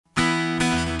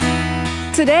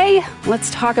Today, let's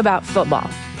talk about football.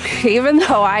 Even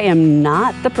though I am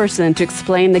not the person to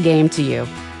explain the game to you,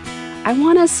 I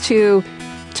want us to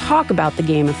talk about the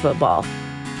game of football.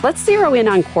 Let's zero in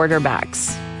on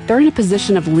quarterbacks. They're in a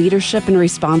position of leadership and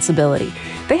responsibility.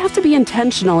 They have to be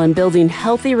intentional in building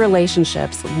healthy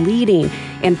relationships, leading,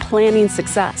 and planning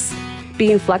success.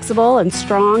 Being flexible and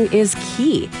strong is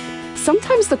key.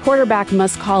 Sometimes the quarterback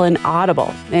must call an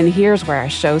audible, and here's where I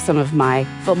show some of my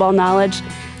football knowledge.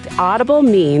 The audible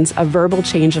means a verbal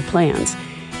change of plans.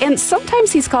 And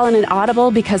sometimes he's calling an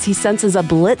audible because he senses a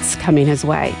blitz coming his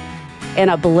way. And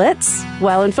a blitz,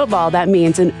 well, in football, that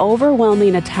means an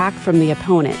overwhelming attack from the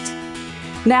opponent.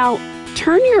 Now,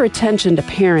 turn your attention to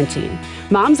parenting.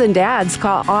 Moms and dads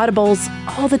call audibles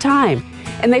all the time,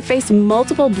 and they face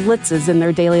multiple blitzes in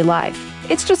their daily life.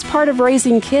 It's just part of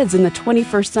raising kids in the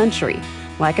 21st century.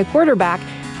 Like a quarterback,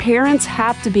 parents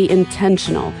have to be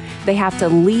intentional. They have to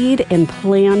lead and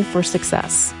plan for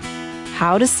success.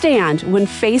 How to stand when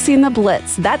facing the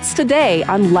blitz. That's today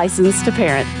on License to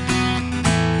Parent.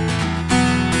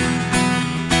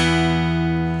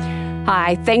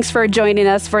 Hi, thanks for joining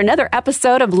us for another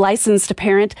episode of License to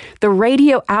Parent, the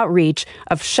radio outreach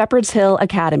of Shepherd's Hill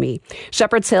Academy.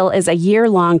 Shepherd's Hill is a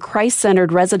year-long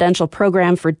Christ-centered residential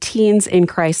program for teens in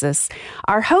crisis.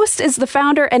 Our host is the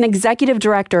founder and executive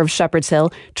director of Shepherd's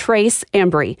Hill, Trace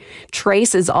Embry.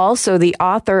 Trace is also the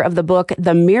author of the book,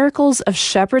 The Miracles of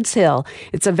Shepherd's Hill.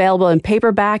 It's available in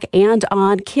paperback and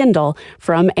on Kindle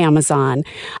from Amazon.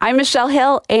 I'm Michelle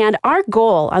Hill, and our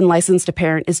goal on License to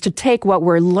Parent is to take what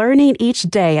we're learning each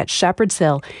day at Shepherd's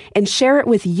Hill and share it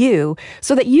with you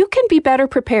so that you can be better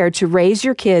prepared to raise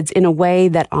your kids in a way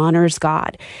that honors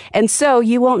God. And so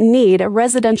you won't need a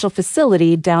residential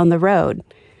facility down the road.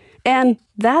 And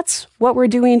that's what we're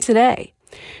doing today.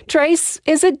 Trace,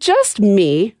 is it just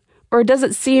me, or does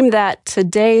it seem that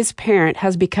today's parent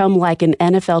has become like an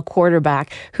NFL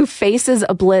quarterback who faces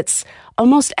a blitz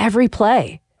almost every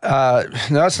play? No,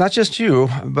 it's not just you,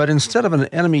 but instead of an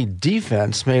enemy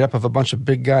defense made up of a bunch of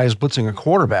big guys blitzing a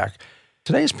quarterback,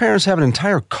 today's parents have an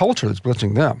entire culture that's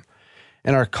blitzing them.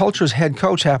 And our culture's head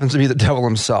coach happens to be the devil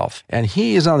himself. And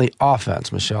he is on the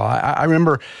offense, Michelle. I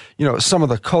remember, some of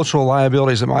the cultural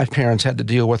liabilities that my parents had to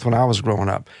deal with when I was growing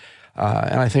up.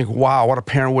 And I think, wow, what a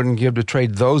parent wouldn't give to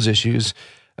trade those issues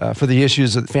for the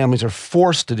issues that families are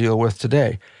forced to deal with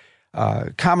today.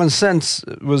 Common sense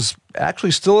was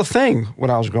actually still a thing when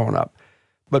I was growing up,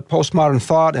 but postmodern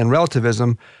thought and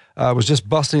relativism was just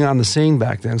busting on the scene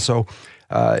back then. So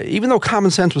even though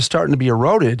common sense was starting to be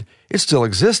eroded, it still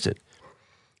existed.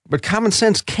 But common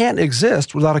sense can't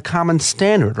exist without a common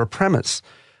standard or premise.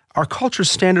 Our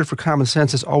culture's standard for common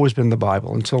sense has always been the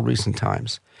Bible until recent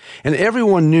times. And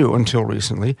everyone knew until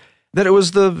recently that it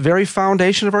was the very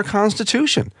foundation of our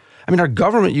Constitution. I mean, our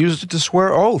government used it to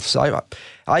swear oaths.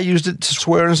 I used it to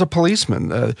swear as a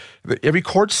policeman. Every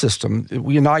court system,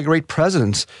 we inaugurate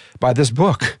presidents by this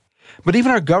book. But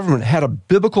even our government had a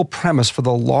biblical premise for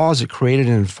the laws it created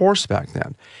and enforced back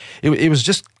then. It was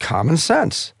just common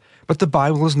sense. But the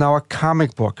Bible is now a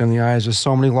comic book in the eyes of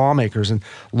so many lawmakers and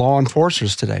law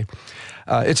enforcers today.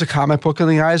 It's a comic book in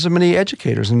the eyes of many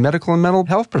educators and medical and mental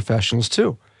health professionals,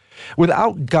 too.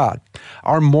 Without God,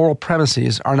 our moral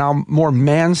premises are now more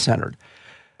man-centered.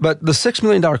 But the $6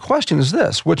 million question is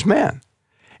this: which man?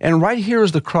 And right here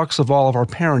is the crux of all of our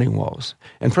parenting woes.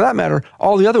 And for that matter,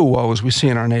 all the other woes we see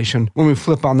in our nation when we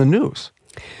flip on the news.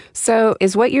 So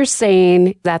is what you're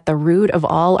saying that the root of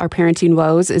all our parenting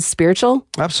woes is spiritual?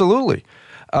 Absolutely.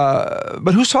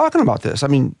 But who's talking about this? I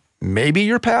mean, maybe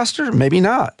your pastor, maybe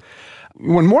not.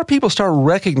 When more people start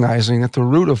recognizing that the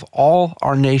root of all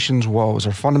our nation's woes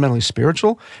are fundamentally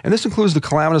spiritual, and this includes the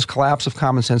calamitous collapse of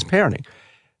common sense parenting,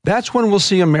 that's when we'll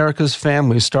see America's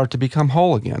families start to become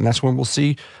whole again. That's when we'll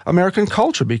see American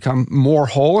culture become more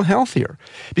whole and healthier.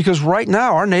 Because right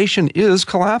now, our nation is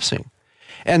collapsing.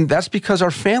 And that's because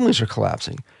our families are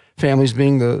collapsing. Families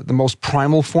being the most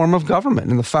primal form of government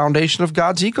and the foundation of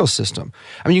God's ecosystem.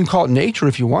 I mean, you can call it nature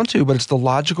if you want to, but it's the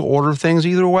logical order of things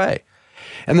either way.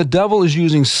 And the devil is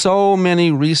using so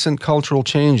many recent cultural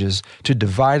changes to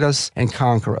divide us and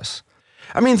conquer us.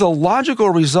 I mean, the logical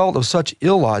result of such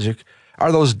illogic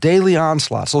are those daily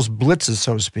onslaughts, those blitzes,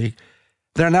 so to speak,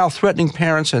 that are now threatening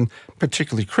parents, and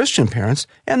particularly Christian parents,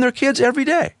 and their kids every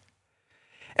day.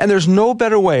 And there's no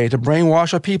better way to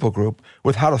brainwash a people group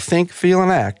with how to think, feel,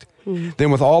 and act than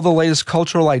with all the latest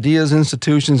cultural ideas,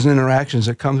 institutions, and interactions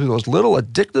that come through those little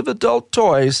addictive adult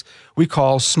toys we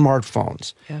call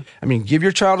smartphones. Yeah. I mean, give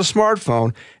your child a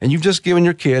smartphone, and you've just given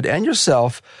your kid and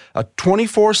yourself a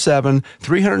 24/7,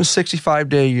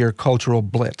 365-day-a-year cultural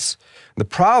blitz. The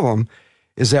problem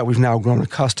is that we've now grown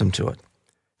accustomed to it.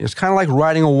 It's kind of like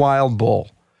riding a wild bull.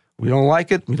 We don't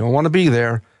like it. We don't want to be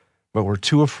there, but we're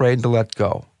too afraid to let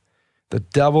go. The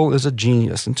devil is a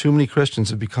genius, and too many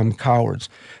Christians have become cowards.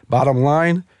 Bottom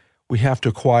line, we have to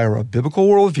acquire a biblical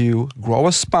worldview, grow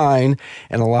a spine,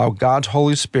 and allow God's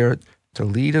Holy Spirit to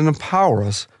lead and empower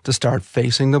us to start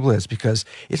facing the blitz, because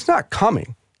it's not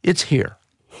coming, it's here.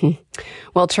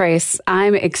 Well, Trace,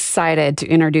 I'm excited to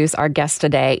introduce our guest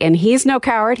today. And he's no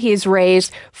coward. He's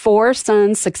raised 4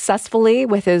 sons successfully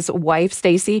with his wife,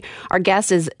 Stacy. Our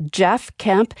guest is Jeff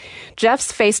Kemp.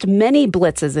 Jeff's faced many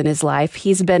blitzes in his life.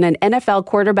 He's been an NFL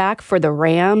quarterback for the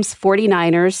Rams,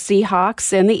 49ers,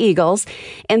 Seahawks, and the Eagles.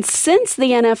 And since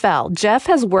the NFL, Jeff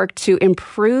has worked to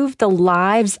improve the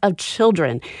lives of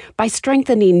children by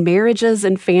strengthening marriages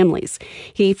and families.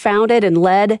 He founded and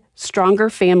led Stronger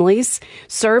Families,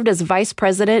 served as vice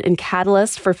president and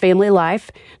catalyst for family life.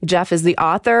 Jeff is the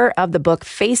author of the book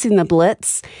Facing the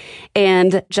Blitz,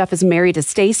 and Jeff is married to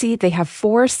Stacy. They have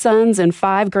 4 sons and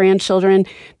 5 grandchildren.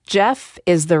 Jeff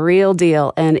is the real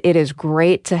deal, and it is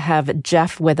great to have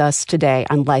Jeff with us today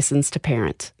on Licensed to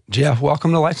Parent. Jeff,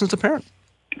 welcome to Licensed to Parent.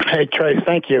 Hey, Trace,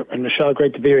 thank you. And Michelle,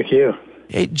 great to be with you.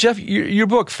 Hey, Jeff, your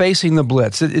book, Facing the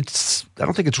Blitz, I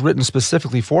don't think it's written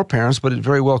specifically for parents, but it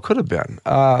very well could have been.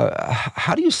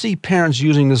 How do you see parents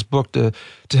using this book to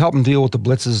help them deal with the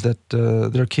blitzes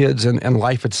that their kids and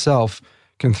life itself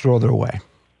can throw their way?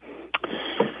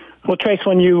 Well, Trace,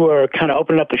 when you were kind of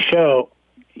opening up the show,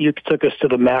 you took us to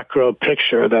the macro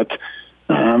picture that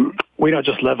we don't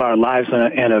just live our lives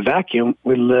in a vacuum.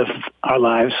 We live our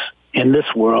lives in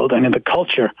this world and in the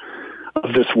culture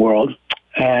of this world.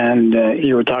 And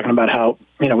you were talking about how,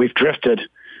 we've drifted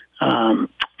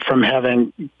from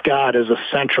having God as a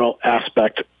central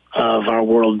aspect of our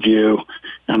worldview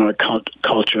and our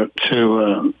culture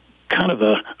to kind of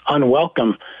a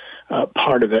unwelcome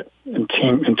part of it in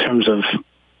terms of,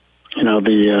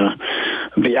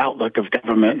 the outlook of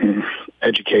government and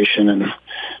education and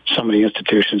so many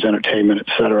institutions, entertainment,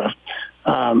 et cetera.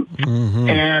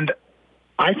 And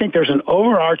I think there's an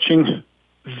overarching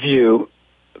view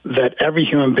that every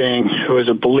human being who is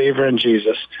a believer in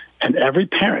Jesus and every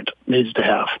parent needs to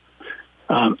have.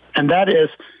 And that is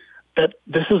that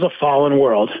this is a fallen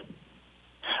world.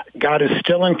 God is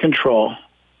still in control.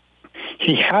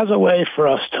 He has a way for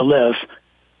us to live,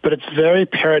 but it's very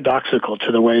paradoxical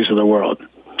to the ways of the world.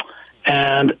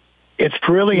 And it's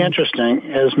really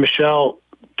interesting, as Michelle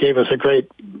gave us a great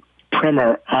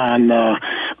primer on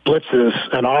blitzes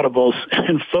and audibles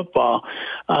in football,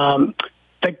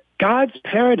 God's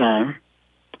paradigm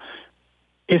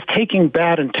is taking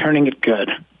bad and turning it good.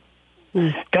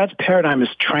 God's paradigm is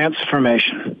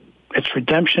transformation. It's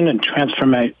redemption and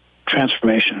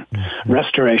transformation,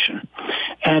 restoration.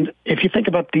 And if you think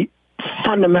about the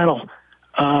fundamental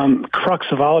crux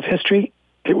of all of history,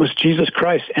 it was Jesus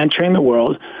Christ entering the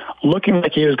world, looking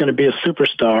like he was going to be a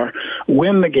superstar,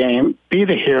 win the game, be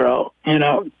the hero,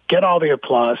 get all the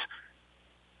applause.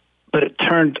 But it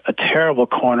turned a terrible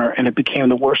corner, and it became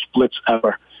the worst blitz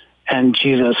ever. And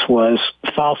Jesus was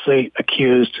falsely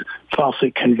accused,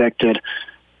 falsely convicted,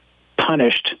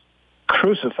 punished,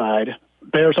 crucified,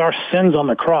 bears our sins on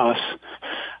the cross,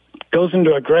 goes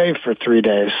into a grave for 3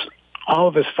 days. All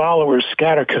of his followers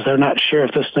scatter because they're not sure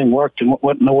if this thing worked and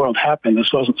what in the world happened.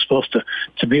 This wasn't supposed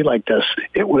to be like this.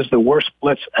 It was the worst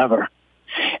blitz ever.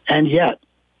 And yet,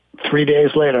 3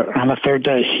 days later, on the 3rd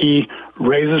day, he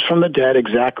raises from the dead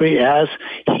exactly as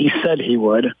he said he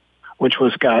would, which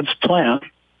was God's plan,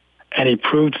 and he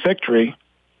proved victory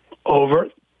over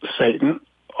Satan,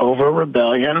 over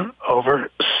rebellion,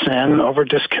 over sin, over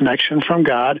disconnection from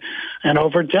God, and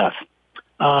over death.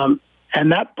 And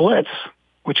that blitz,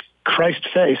 which Christ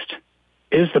faced,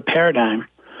 is the paradigm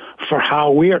for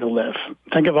how we are to live.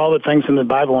 Think of all the things in the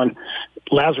Bible when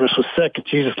Lazarus was sick,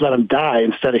 Jesus let him die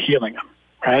instead of healing him.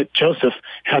 Right? Joseph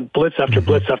had blitz after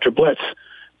blitz after blitz,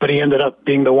 but he ended up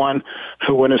being the one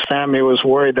who, when his family was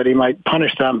worried that he might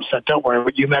punish them, said, don't worry,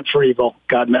 what you meant for evil,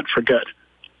 God meant for good.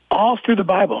 All through the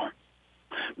Bible,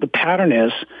 the pattern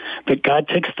is that God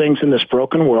takes things in this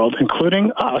broken world,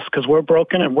 including us, because we're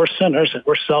broken and we're sinners and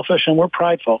we're selfish and we're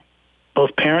prideful,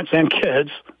 both parents and kids,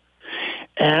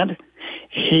 and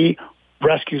he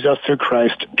rescues us through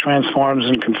Christ, transforms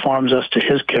and conforms us to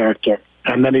his character,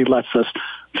 and then he lets us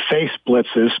face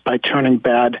blitzes by turning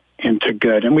bad into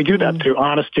good. And we do that through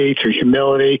honesty, through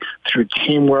humility, through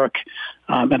teamwork,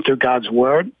 and through God's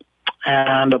word,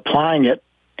 and applying it,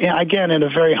 again, in a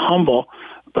very humble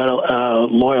but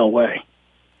loyal way.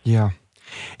 Yeah.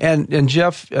 And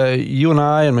Jeff, you and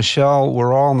I and Michelle,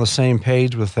 we're all on the same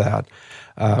page with that.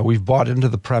 We've bought into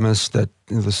the premise that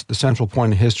the central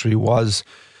point in history was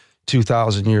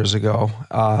 2,000 years ago.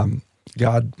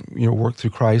 God, worked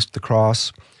through Christ, the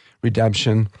cross,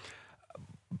 redemption.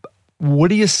 What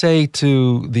do you say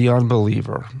to the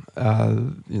unbeliever?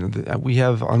 We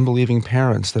have unbelieving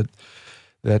parents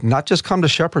that not just come to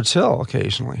Shepherd's Hill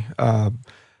occasionally,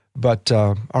 but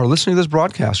are listening to this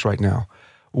broadcast right now.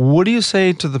 What do you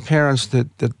say to the parents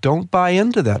that don't buy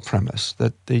into that premise,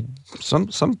 that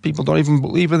some people don't even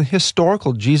believe in the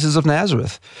historical Jesus of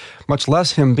Nazareth, much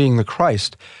less him being the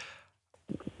Christ?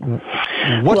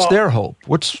 What's their hope?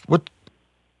 What?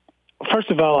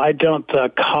 First of all, I don't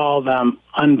call them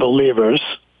unbelievers.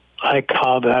 I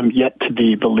call them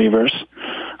yet-to-be believers.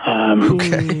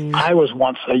 Okay. I was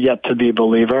once a yet-to-be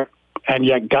believer, and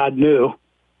yet God knew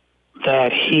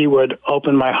that he would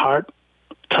open my heart,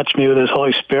 touch me with his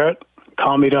Holy Spirit,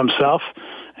 call me to himself,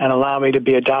 and allow me to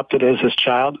be adopted as his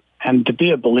child and to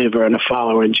be a believer and a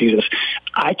follower in Jesus.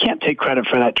 I can't take credit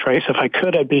for that, Trace. If I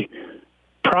could, I'd be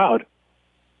proud.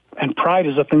 And pride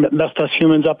is the thing that messed us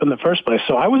humans up in the first place.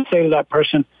 So I would say to that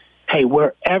person, hey,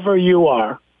 wherever you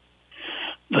are,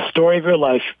 the story of your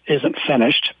life isn't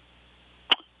finished.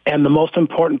 And the most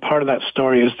important part of that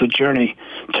story is the journey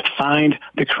to find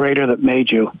the creator that made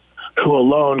you, who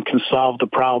alone can solve the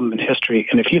problem in history.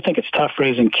 And if you think it's tough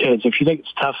raising kids, if you think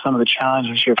it's tough some of the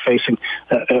challenges you're facing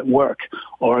at work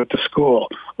or at the school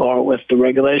or with the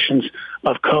regulations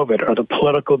of COVID or the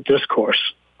political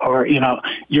discourse, or,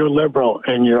 you're liberal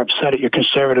and you're upset at your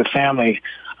conservative family,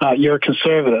 you're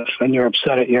conservative and you're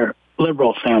upset at your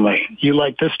liberal family, you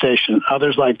like this station,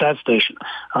 others like that station.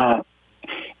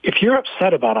 If you're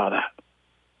upset about all that,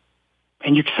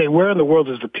 and you can say, where in the world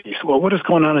is the peace? Well, what is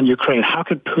going on in Ukraine? How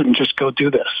could Putin just go do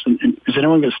this? And is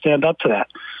anyone going to stand up to that?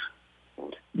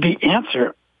 The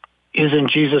answer is in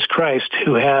Jesus Christ,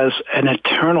 who has an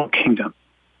eternal kingdom.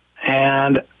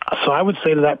 And so I would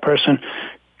say to that person,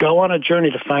 go on a journey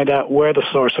to find out where the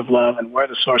source of love and where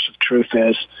the source of truth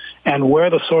is and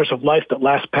where the source of life that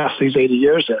lasts past these 80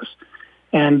 years is.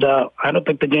 And I don't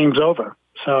think the game's over.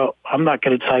 So I'm not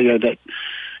going to tell you that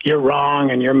you're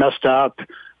wrong and you're messed up.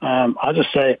 I'll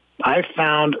just say I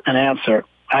found an answer.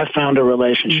 I found a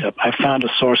relationship. I found a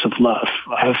source of love.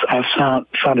 I've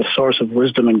found a source of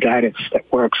wisdom and guidance that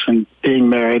works in being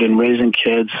married and raising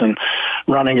kids and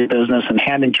running a business and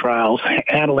handling trials,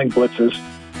 handling blitzes.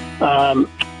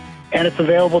 And it's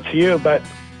available to you, but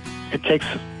it takes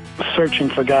searching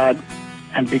for God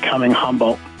and becoming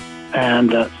humble.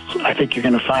 And I think you're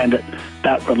going to find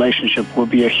that relationship will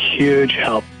be a huge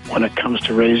help when it comes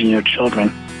to raising your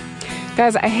children.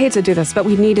 Guys, I hate to do this, but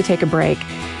we need to take a break.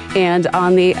 And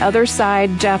on the other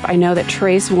side, Jeff, I know that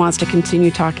Trace wants to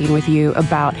continue talking with you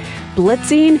about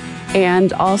blitzing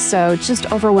and also just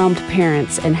overwhelmed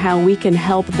parents and how we can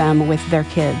help them with their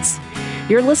kids.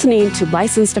 You're listening to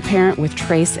Licensed to Parent with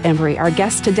Trace Embry. Our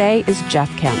guest today is Jeff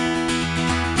Kemp.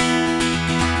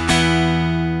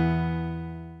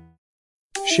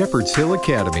 Shepherd's Hill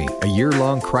Academy, a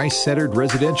year-long Christ-centered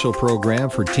residential program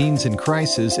for teens in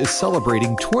crisis, is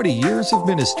celebrating 20 years of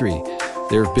ministry.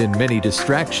 There have been many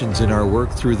distractions in our work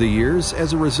through the years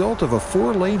as a result of a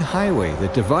 4-lane highway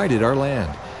that divided our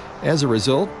land. As a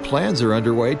result, plans are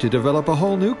underway to develop a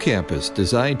whole new campus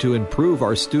designed to improve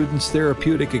our students'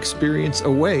 therapeutic experience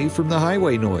away from the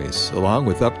highway noise, along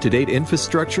with up-to-date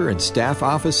infrastructure and staff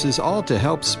offices, all to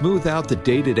help smooth out the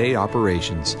day-to-day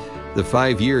operations. The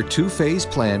 5-year, 2-phase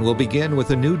plan will begin with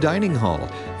a new dining hall,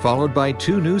 followed by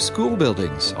 2 new school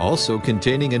buildings, also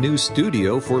containing a new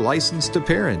studio for Licensed to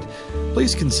Parent.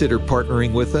 Please consider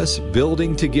partnering with us,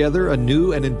 building together a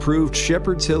new and improved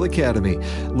Shepherd's Hill Academy.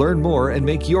 Learn more and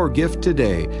make your gift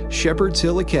today.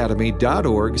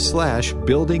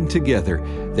 shepherdshillacademy.org/building together.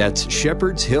 That's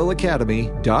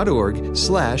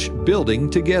shepherdshillacademy.org/building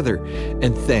together.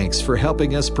 And thanks for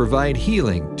helping us provide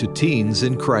healing to teens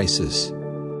in crisis.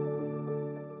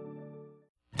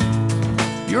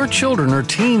 Your children are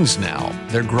teens now.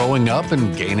 They're growing up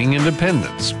and gaining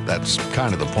independence. That's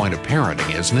kind of the point of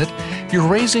parenting, isn't it? You're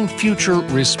raising future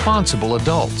responsible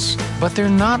adults, but they're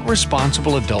not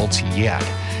responsible adults yet.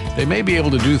 They may be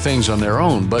able to do things on their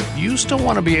own, but you still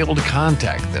want to be able to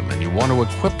contact them and you want to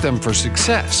equip them for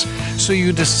success. So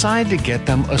you decide to get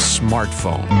them a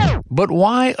smartphone. But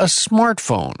why a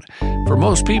smartphone? For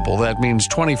most people, that means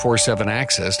 24/7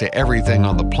 access to everything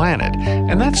on the planet,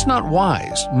 and that's not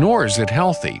wise, nor is it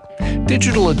healthy.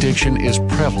 Digital addiction is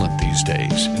prevalent these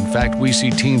days. In fact, we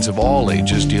see teens of all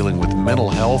ages dealing with mental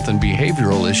health and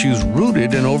behavioral issues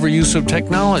rooted in overuse of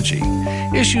technology.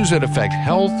 Issues that affect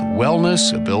health,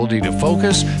 wellness, ability to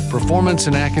focus, performance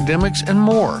in academics, and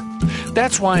more.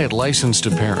 That's why at Licensed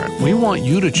to Parent, we want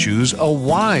you to choose a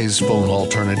WISE phone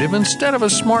alternative instead of a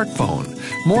smartphone.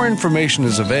 More information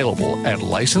is available at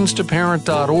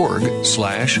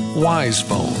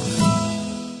licensedtoparent.org/wisephone.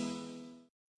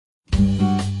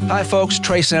 Hi, folks.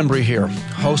 Trace Embry here,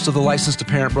 host of the Licensed to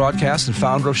Parent broadcast and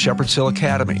founder of Shepherd's Hill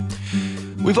Academy.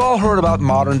 We've all heard about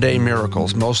modern-day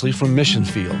miracles, mostly from mission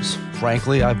fields.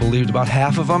 Frankly, I believed about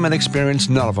half of them and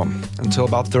experienced none of them until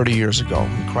about 30 years ago,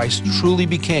 when Christ truly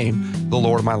became the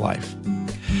Lord of my life.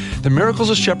 The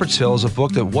Miracles of Shepherd's Hill is a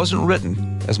book that wasn't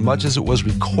written as much as it was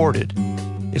recorded.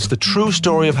 It's the true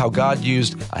story of how God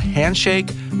used a handshake,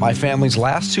 my family's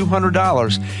last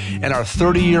 $200, and our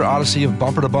 30-year odyssey of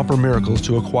bumper-to-bumper miracles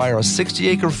to acquire a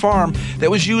 60-acre farm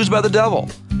that was used by the devil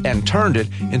and turned it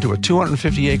into a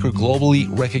 250-acre globally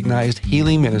recognized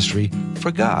healing ministry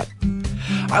for God.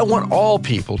 I want all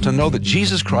people to know that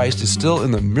Jesus Christ is still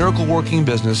in the miracle-working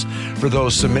business for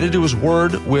those submitted to His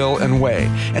word, will, and way,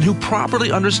 and who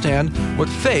properly understand what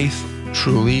faith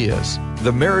truly is.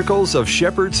 The Miracles of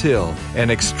Shepherd's Hill,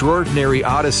 an extraordinary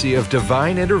odyssey of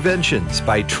divine interventions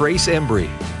by Trace Embry.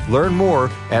 Learn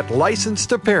more at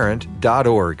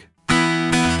licensedtoparent.org.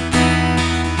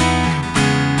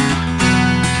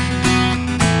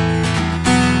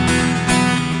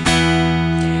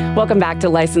 Welcome back to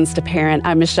Licensed to Parent.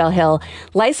 I'm Michelle Hill.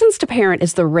 Licensed to Parent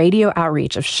is the radio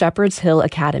outreach of Shepherd's Hill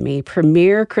Academy,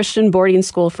 premier Christian boarding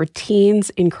school for teens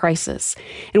in crisis.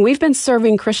 And we've been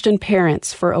serving Christian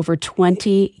parents for over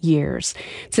 20 years.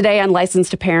 Today on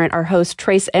Licensed to Parent, our host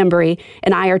Trace Embry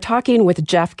and I are talking with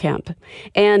Jeff Kemp.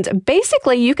 And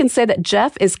basically, you can say that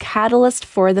Jeff is catalyst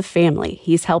for the family.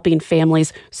 He's helping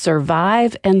families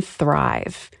survive and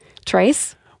thrive.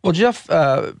 Trace? Well, Jeff,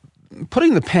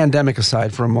 putting the pandemic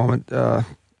aside for a moment,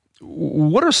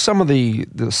 what are some of the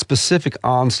specific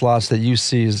onslaughts that you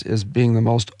see as being the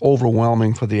most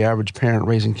overwhelming for the average parent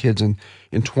raising kids in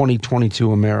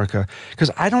 2022 America?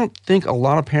 Because I don't think a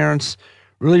lot of parents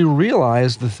really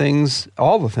realize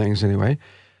all the things anyway,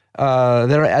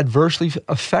 that are adversely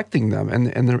affecting them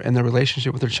and their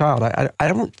relationship with their child. I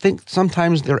don't think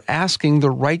sometimes they're asking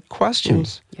the right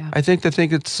questions. Yeah. I think they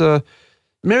think it's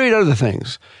myriad other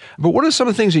things. But what are some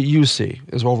of the things that you see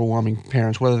as overwhelming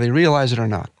parents, whether they realize it or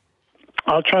not?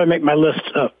 I'll try to make my list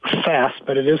fast,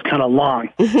 but it is kind of long.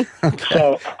 Okay.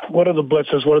 So what are the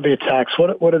blitzes? What are the attacks?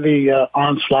 What are the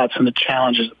onslaughts and the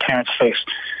challenges that parents face?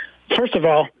 First of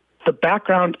all, the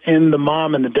background in the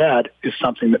mom and the dad is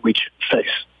something that we face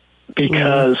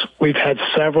because we've had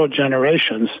several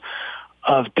generations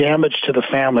of damage to the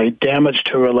family, damage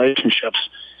to relationships,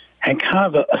 and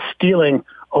kind of a stealing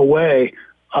away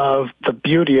of the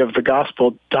beauty of the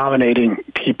gospel dominating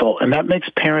people. And that makes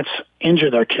parents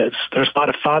injure their kids. There's a lot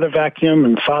of father vacuum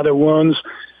and father wounds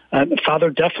and father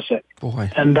deficit. Boy.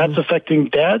 And that's affecting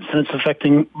dads and it's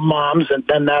affecting moms, and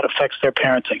then that affects their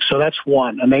parenting. So that's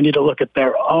one. And they need to look at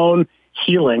their own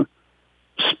healing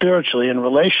spiritually and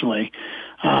relationally.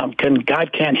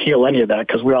 God can't heal any of that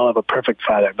because we all have a perfect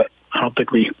father, but I don't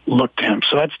think we look to Him.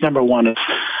 So that's number one, is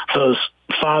those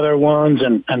father wounds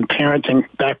and parenting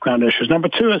background issues. Number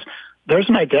two is there's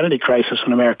an identity crisis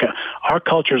in America. Our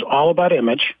culture is all about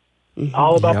image,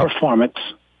 all about performance,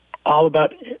 all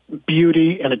about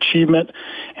beauty and achievement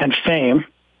and fame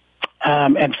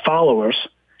and followers.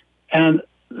 And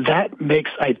that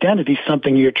makes identity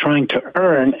something you're trying to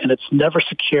earn, and it's never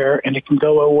secure, and it can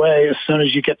go away as soon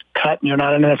as you get cut and you're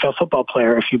not an NFL football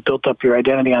player if you built up your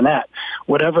identity on that,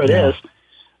 whatever it is.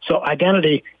 So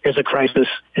identity is a crisis.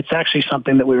 It's actually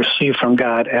something that we receive from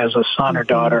God as a son or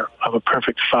daughter of a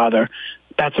perfect father.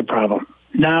 That's a problem.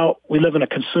 Now we live in a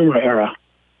consumer era,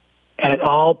 and it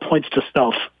all points to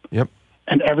self. Yep.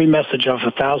 And every message of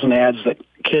 1,000 ads that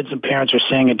kids and parents are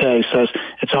seeing a day says,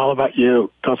 it's all about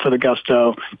you. Go for the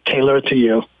gusto. Tailor it to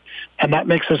you. And that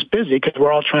makes us busy because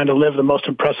we're all trying to live the most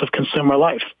impressive consumer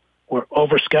life. We're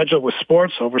overscheduled with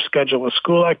sports, overscheduled with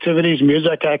school activities,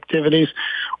 music activities,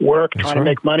 work, trying to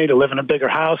make money to live in a bigger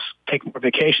house, take more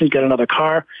vacations, get another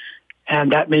car.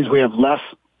 And that means we have less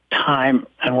time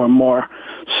and we're more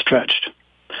stretched.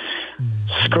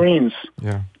 Screens.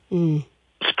 Yeah.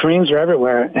 Screens are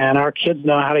everywhere, and our kids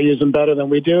know how to use them better than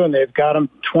we do, and they've got them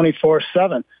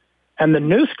 24/7. And the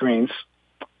new screens,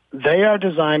 they are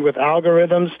designed with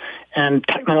algorithms and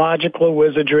technological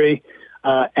wizardry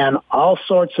and all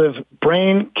sorts of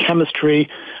brain chemistry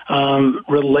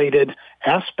related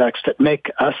aspects that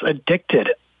make us addicted,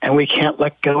 and we can't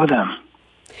let go of them.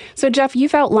 So, Jeff,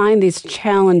 you've outlined these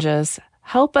challenges.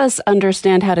 Help us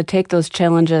understand how to take those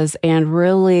challenges and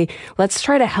really let's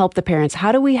try to help the parents.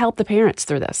 How do we help the parents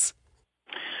through this?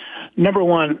 number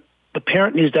one, the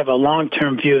parent needs to have a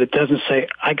long-term view that doesn't say,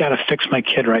 I got to fix my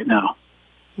kid right now.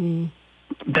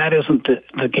 That isn't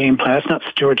the game plan. That's not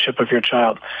stewardship of your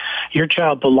child. Your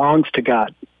child belongs to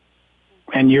God,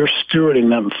 and you're stewarding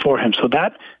them for him. So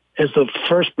that is the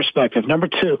first perspective. Number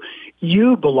two,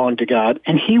 you belong to God,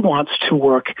 and he wants to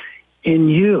work in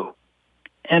you.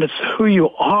 And it's who you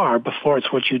are before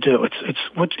it's what you do. It's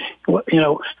what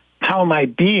how am I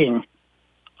being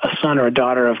a son or a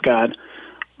daughter of God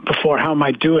before how am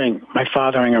I doing my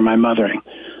fathering or my mothering?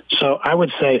 So I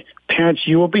would say, parents,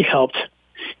 you will be helped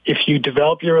if you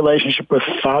develop your relationship with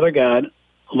Father God,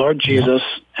 Lord Jesus,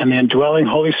 and the indwelling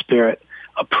Holy Spirit,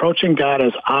 approaching God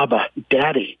as Abba,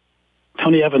 Daddy.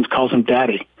 Tony Evans calls him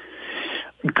Daddy.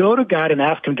 Go to God and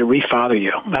ask him to refather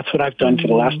you. That's what I've done for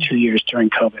the last 2 years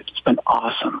during COVID. It's been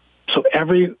awesome. So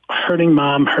every hurting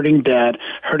mom, hurting dad,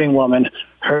 hurting woman,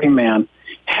 hurting man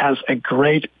has a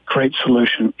great, great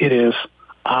solution. It is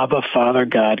Abba, Father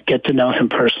God. Get to know him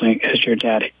personally as your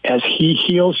daddy. As he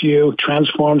heals you,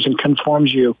 transforms and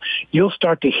conforms you, you'll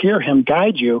start to hear him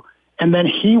guide you, and then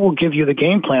he will give you the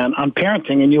game plan on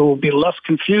parenting, and you will be less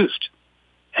confused,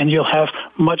 and you'll have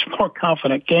much more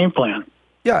confident game plan.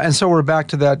 Yeah, and so we're back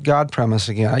to that God premise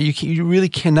again. You really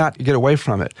cannot get away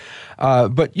from it.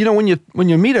 But when you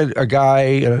meet a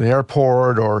guy at an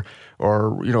airport or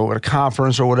at a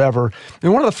conference or whatever,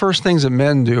 and one of the first things that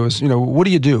men do is what do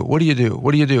you do? What do you do?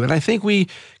 What do you do? And I think we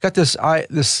got this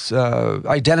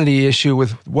identity issue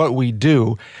with what we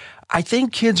do. I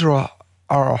think kids are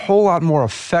a whole lot more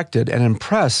affected and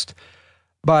impressed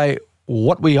by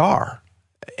what we are,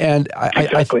 and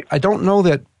Exactly. I don't know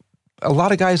that a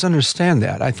lot of guys understand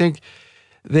that. I think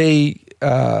I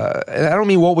don't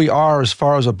mean what we are as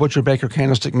far as a butcher, baker,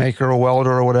 candlestick maker, a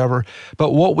welder or whatever,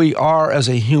 but what we are as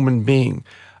a human being.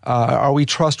 Are we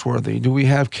trustworthy? Do we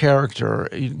have character?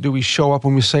 Do we show up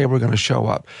when we say we're going to show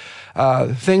up?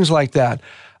 Things like that.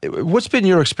 What's been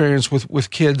your experience with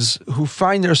kids who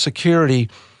find their security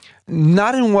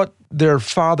not in what their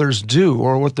fathers do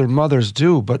or what their mothers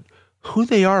do, but who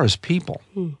they are as people?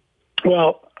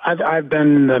 Well, I've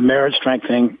been in the marriage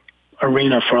strengthening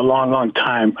arena for a long, long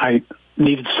time. I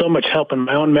needed so much help in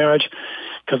my own marriage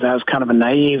because I was kind of a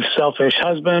naive, selfish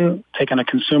husband, taking a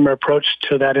consumer approach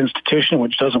to that institution,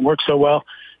 which doesn't work so well.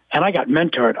 And I got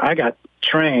mentored. I got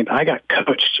trained. I got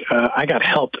coached. I got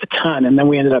helped a ton. And then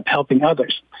we ended up helping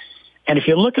others. And if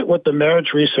you look at what the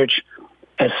marriage research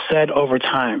has said over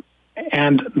time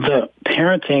and the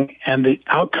parenting and the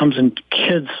outcomes in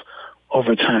kids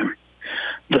over time,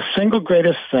 the single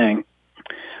greatest thing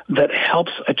that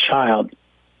helps a child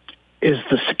is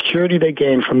the security they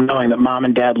gain from knowing that mom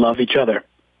and dad love each other.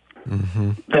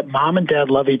 Mm-hmm. That mom and dad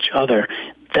love each other.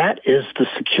 That is the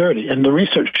security. And the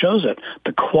research shows it.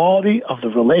 The quality of the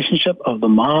relationship of the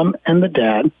mom and the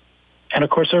dad, and of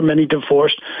course there are many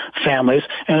divorced families,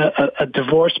 and a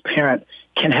divorced parent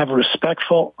can have a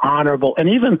respectful, honorable, and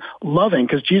even loving,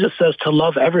 because Jesus says to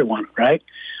love everyone, right?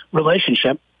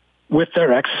 Relationship with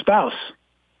their ex-spouse.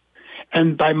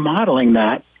 And by modeling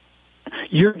that,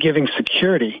 you're giving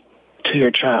security to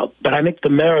your child. But I think the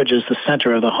marriage is the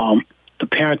center of the home. The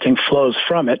parenting flows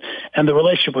from it. And the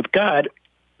relationship with God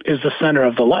is the center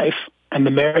of the life. And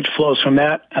the marriage flows from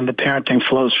that, and the parenting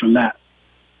flows from that.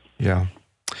 Yeah.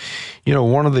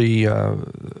 One of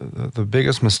the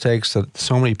biggest mistakes that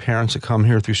so many parents that come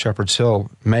here through Shepherd's Hill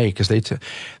make is they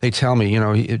tell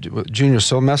me, Junior's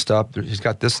so messed up. He's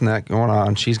got this and that going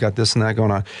on. She's got this and that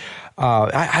going on.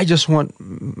 I just want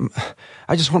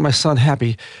my son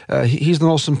happy. He's the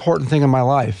most important thing in my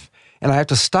life, and I have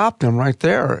to stop them right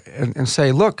there and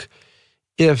say, look,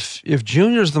 if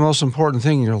Junior's the most important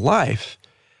thing in your life,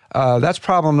 that's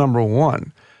problem number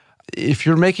one. If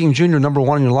you're making Junior number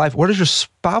one in your life, where does your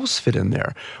spouse fit in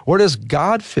there? Where does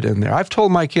God fit in there? I've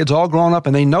told my kids all grown up,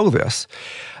 and they know this.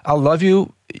 I love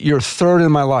you. You're third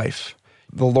in my life.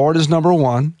 The Lord is number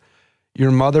one.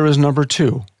 Your mother is number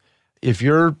two. If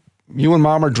you and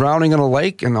mom are drowning in a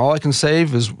lake and all I can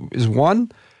save is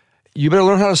one, you better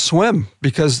learn how to swim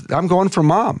because I'm going for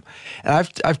mom. And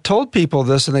I've told people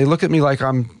this, and they look at me like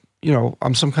I'm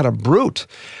some kind of brute.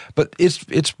 But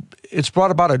it's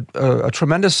brought about a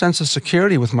tremendous sense of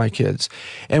security with my kids.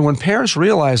 And when parents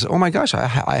realize, oh my gosh, I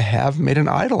have made an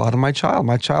idol out of my child.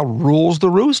 My child rules the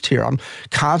roost here. I'm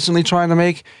constantly trying to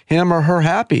make him or her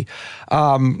happy.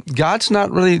 God's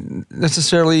not really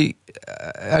necessarily,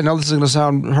 I know this is going to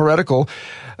sound heretical,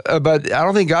 but I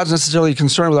don't think God's necessarily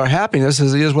concerned with our happiness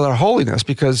as he is with our holiness,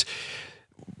 because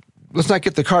let's not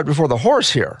get the cart before the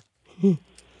horse here.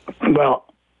 Well,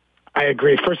 I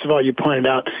agree. First of all, you pointed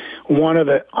out one of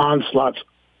the onslaughts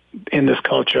in this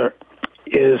culture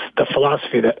is the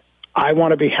philosophy that I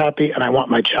want to be happy, and I want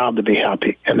my child to be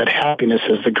happy, and that happiness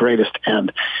is the greatest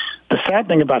end. The sad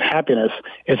thing about happiness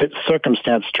is it's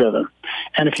circumstance-driven.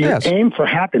 And if you aim for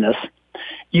happiness,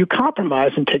 you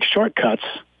compromise and take shortcuts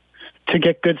to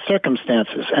get good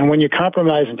circumstances. And when you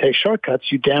compromise and take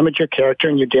shortcuts, you damage your character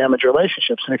and you damage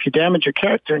relationships. And if you damage your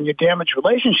character and you damage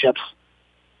relationships,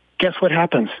 guess what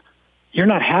happens? You're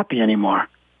not happy anymore.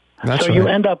 That's so right. You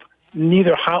end up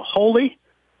neither holy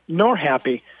nor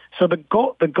happy. So the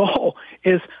goal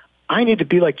is I need to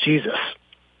be like Jesus.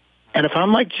 And if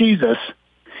I'm like Jesus,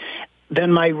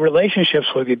 then my relationships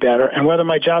will be better. And whether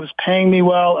my job is paying me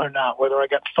well or not, whether I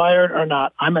get fired or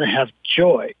not, I'm going to have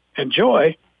joy. And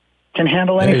joy can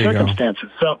handle any circumstances.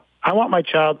 So I want my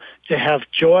child to have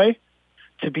joy,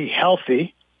 to be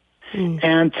healthy,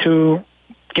 and to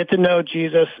get to know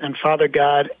Jesus and Father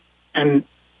God and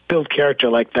build character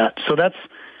like that. So that's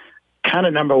kind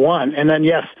of number one. And then,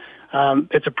 yes,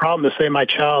 it's a problem to say my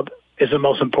child is the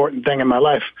most important thing in my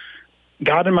life.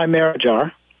 God and my marriage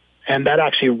are, and that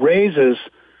actually raises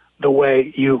the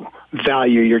way you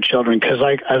value your children. Because,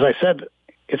 as I said,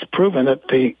 it's proven that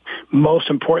the most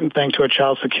important thing to a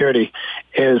child's security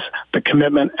is the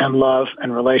commitment and love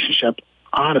and relationship,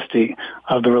 honesty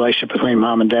of the relationship between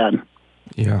mom and dad.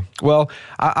 Yeah. Well,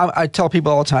 I tell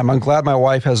people all the time, I'm glad my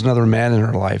wife has another man in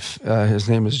her life. His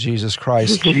name is Jesus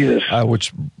Christ,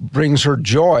 which brings her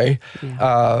joy.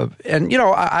 Yeah. And,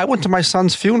 I went to my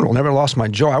son's funeral, never lost my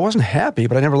joy. I wasn't happy,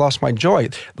 but I never lost my joy.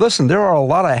 Listen, there are a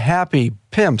lot of happy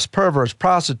pimps, perverts,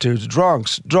 prostitutes,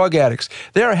 drunks, drug addicts.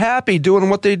 They're happy doing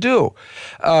what they do,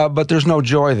 but there's no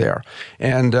joy there.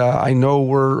 And I know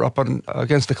we're up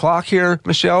against the clock here,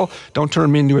 Michelle. Don't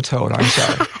turn me into a toad. I'm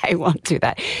sorry. I won't do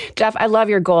that. Jeff, I love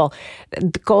your goal.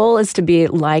 The goal is to be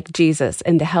like Jesus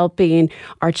and to helping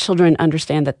our children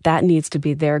understand that needs to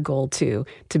be their goal too,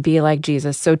 to be like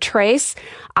Jesus. So Trace,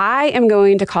 I am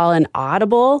going to call an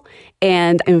audible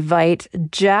and invite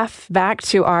Jeff back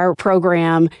to our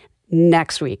program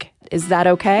next week. Is that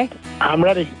okay? I'm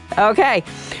ready. Okay.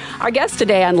 Our guest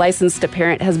today on Licensed to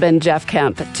Parent has been Jeff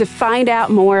Kemp. To find out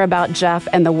more about Jeff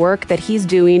and the work that he's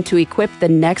doing to equip the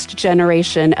next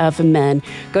generation of men,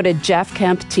 go to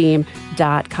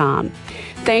jeffkempteam.com.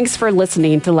 Thanks for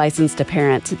listening to Licensed to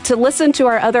Parent. To listen to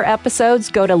our other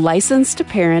episodes, go to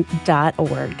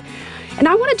licensedtoparent.org. And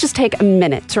I want to just take a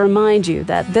minute to remind you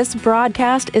that this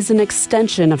broadcast is an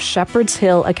extension of Shepherd's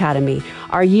Hill Academy,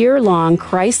 our year-long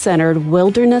Christ-centered,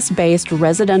 wilderness-based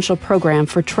residential program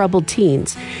for troubled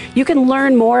teens. You can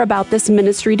learn more about this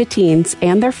ministry to teens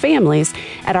and their families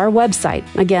at our website.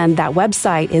 Again, that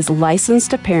website is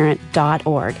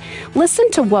licensedtoparent.org. Listen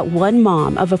to what one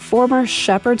mom of a former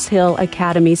Shepherd's Hill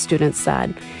Academy student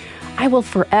said. I will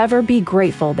forever be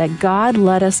grateful that God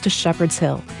led us to Shepherd's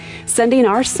Hill. Sending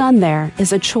our son there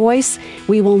is a choice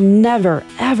we will never,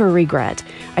 ever regret.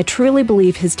 I truly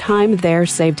believe his time there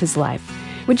saved his life.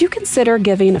 Would you consider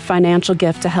giving a financial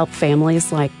gift to help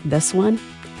families like this one?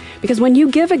 Because when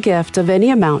you give a gift of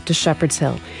any amount to Shepherd's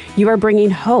Hill, you are bringing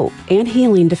hope and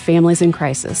healing to families in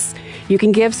crisis. You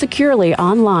can give securely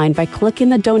online by clicking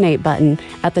the donate button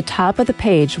at the top of the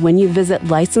page when you visit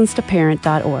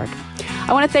licensedtoparent.org.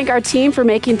 I want to thank our team for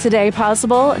making today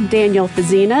possible. Daniel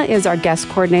Fazina is our guest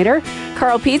coordinator.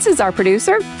 Carl Peets is our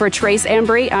producer. For Trace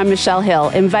Embry, I'm Michelle Hill,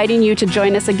 inviting you to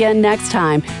join us again next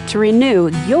time to renew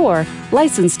your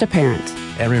license to parent.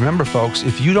 And remember, folks,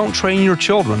 if you don't train your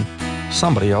children,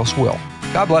 somebody else will.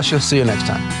 God bless you. See you next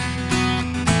time.